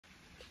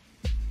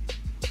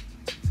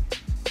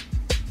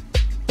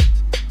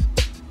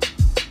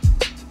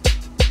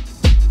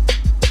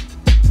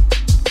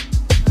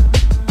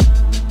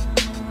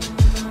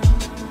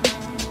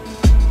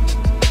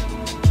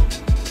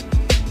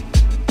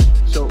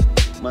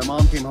My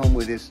mom came home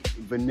with this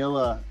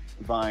vanilla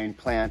vine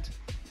plant,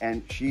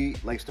 and she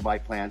likes to buy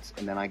plants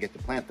and then I get to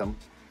plant them.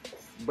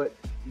 But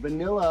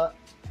vanilla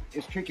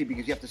is tricky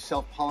because you have to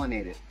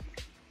self-pollinate it.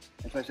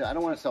 And so I said, I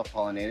don't want to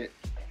self-pollinate it.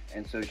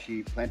 And so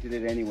she planted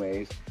it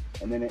anyways.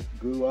 And then it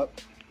grew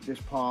up this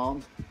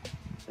palm,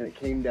 and it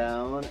came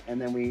down, and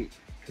then we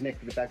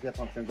connected it back to that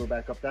palm, and go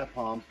back up that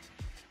palm,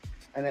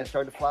 and then it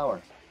started to flower.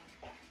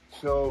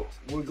 So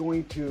we're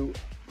going to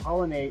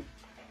pollinate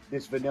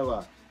this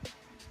vanilla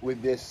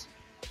with this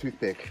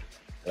toothpick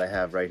that I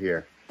have right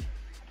here.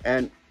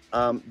 And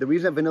the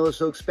reason that vanilla is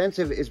so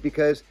expensive is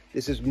because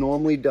this is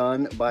normally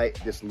done by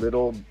this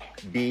little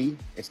bee.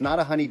 It's not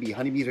a honeybee.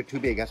 Honeybees are too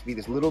big. It has to be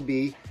this little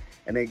bee,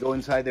 and they go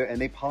inside there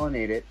and they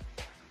pollinate it.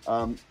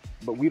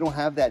 But we don't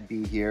have that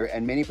bee here,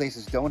 and many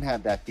places don't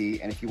have that bee.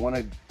 And if you want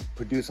to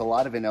produce a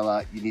lot of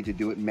vanilla, you need to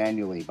do it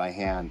manually by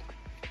hand,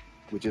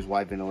 which is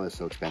why vanilla is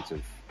so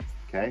expensive.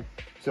 Okay,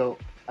 so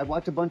I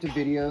watched a bunch of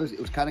videos. It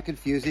was kind of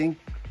confusing.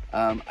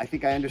 I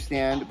think I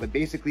understand, but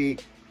basically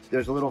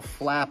there's a little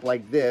flap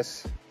like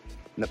this,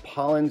 and the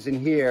pollen's in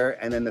here,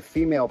 and then the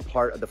female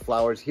part of the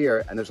flower's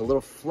here, and there's a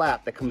little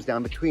flap that comes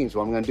down between. So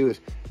what I'm gonna do is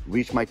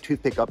reach my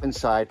toothpick up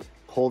inside,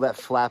 pull that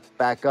flap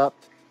back up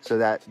so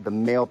that the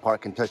male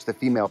part can touch the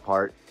female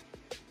part.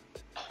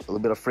 A little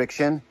bit of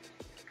friction,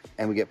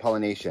 and we get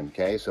pollination,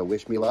 okay? So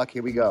wish me luck,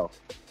 here we go.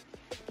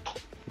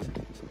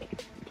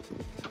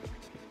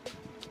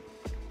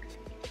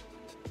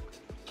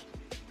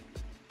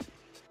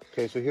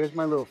 Okay, so here's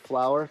my little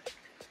flower.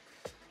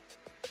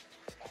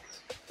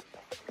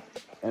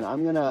 And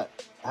I'm gonna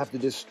have to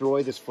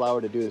destroy this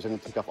flower to do this. I'm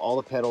gonna take off all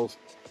the petals,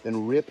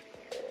 then rip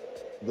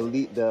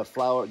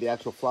the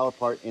actual flower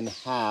part in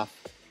half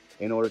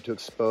in order to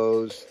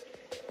expose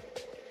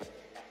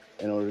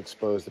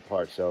the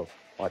part. So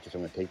watch this,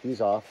 I'm gonna take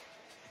these off.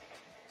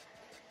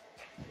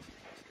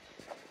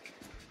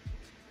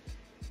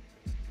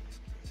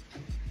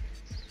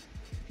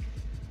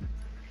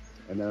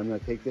 And then I'm gonna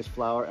take this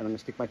flower and I'm gonna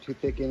stick my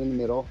toothpick in the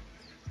middle,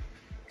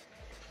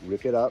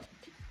 rip it up,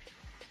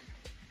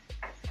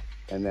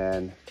 and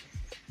then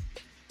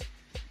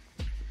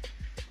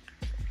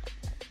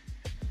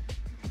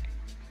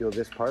peel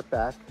this part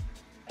back.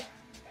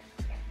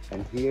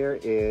 And here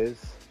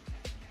is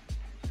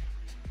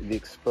the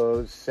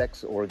exposed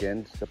sex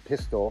organ, the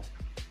pistil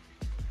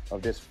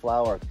of this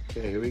flower.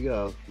 Okay, here we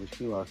go. Wish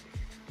me luck.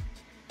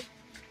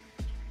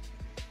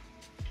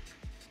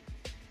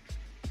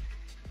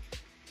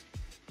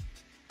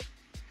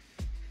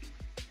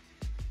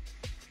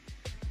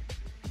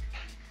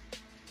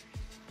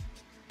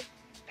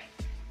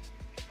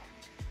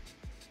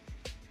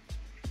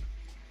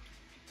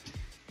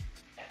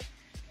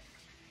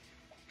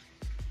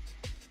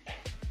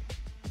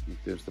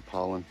 There's the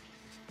pollen.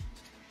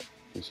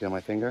 You see on my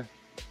finger?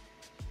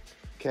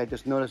 Okay, I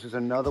just noticed there's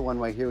another one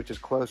right here which is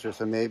closer,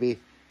 so maybe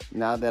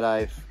now that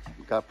I've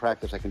got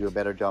practice I can do a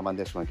better job on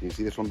this one. Can you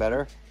see this one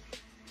better?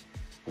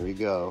 Here we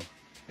go.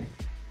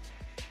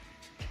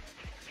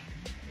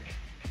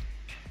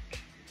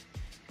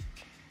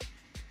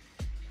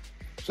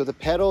 So the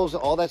petals,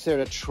 all that's there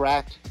to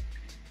attract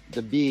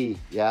the bee,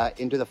 yeah,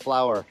 into the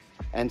flower.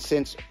 And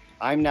since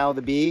I'm now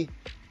the bee,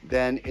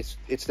 then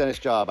it's done its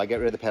job. I get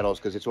rid of the petals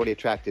because it's already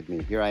attracted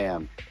me. Here I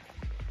am.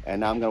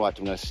 And now I'm gonna watch.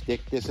 I'm gonna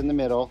stick this in the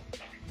middle,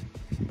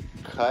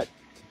 cut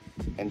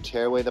and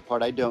tear away the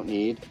part I don't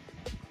need.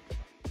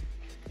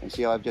 And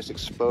see how I've just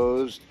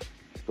exposed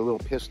the little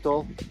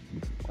pistil?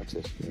 Watch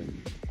this.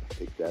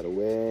 Take that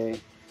away.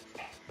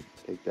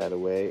 Take that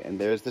away. And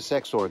there's the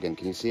sex organ.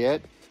 Can you see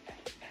it?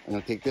 I'm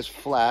gonna take this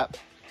flap,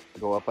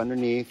 go up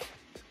underneath.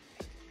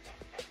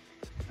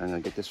 I'm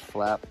gonna get this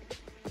flap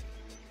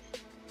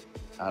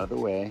out of the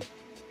way.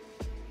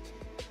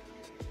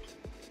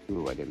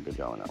 Ooh, I did a good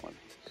job on that one.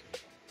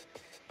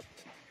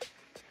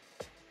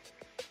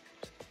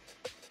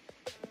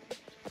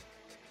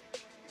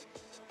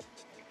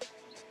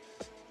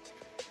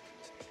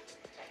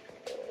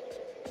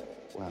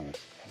 Wow,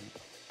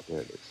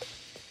 there it is.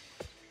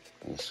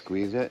 And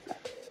squeeze it.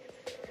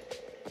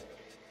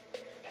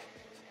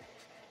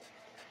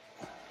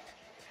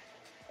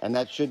 And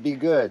that should be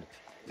good.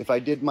 If I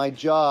did my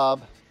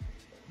job,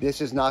 this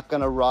is not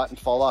gonna rot and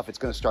fall off. It's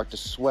gonna start to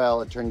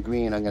swell and turn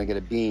green. I'm gonna get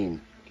a bean,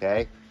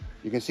 okay?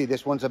 You can see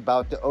this one's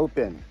about to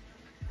open.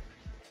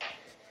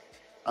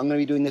 I'm gonna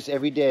be doing this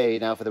every day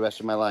now for the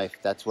rest of my life.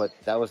 That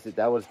was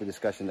the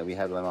discussion that we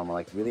had with my mom. I'm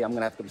like, really, I'm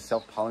gonna have to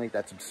self-pollinate?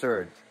 That's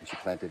absurd. And she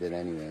planted it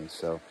anyway.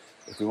 So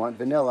if we want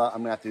vanilla, I'm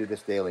gonna have to do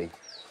this daily.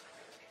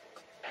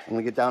 I'm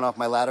gonna get down off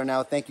my ladder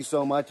now. Thank you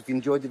so much. If you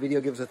enjoyed the video,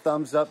 give us a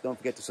thumbs up. Don't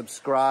forget to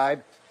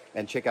subscribe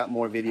and check out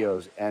more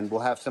videos. And we'll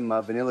have some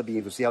vanilla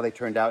beans. We'll see how they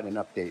turned out in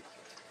an update.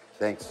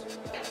 Thanks.